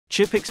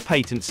Chipex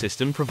patent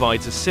system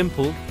provides a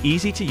simple,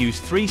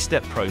 easy-to-use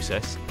 3-step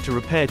process to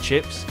repair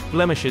chips,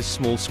 blemishes,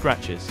 small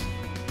scratches.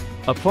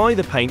 Apply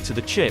the paint to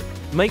the chip.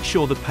 Make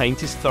sure the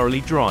paint is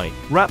thoroughly dry.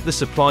 Wrap the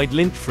supplied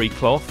lint-free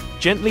cloth.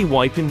 Gently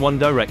wipe in one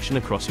direction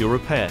across your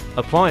repair.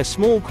 Apply a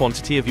small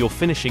quantity of your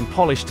finishing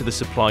polish to the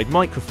supplied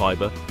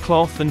microfiber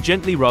cloth and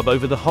gently rub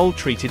over the whole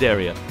treated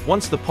area.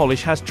 Once the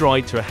polish has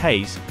dried to a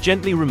haze,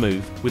 gently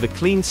remove with a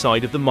clean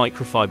side of the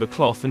microfiber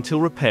cloth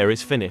until repair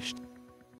is finished.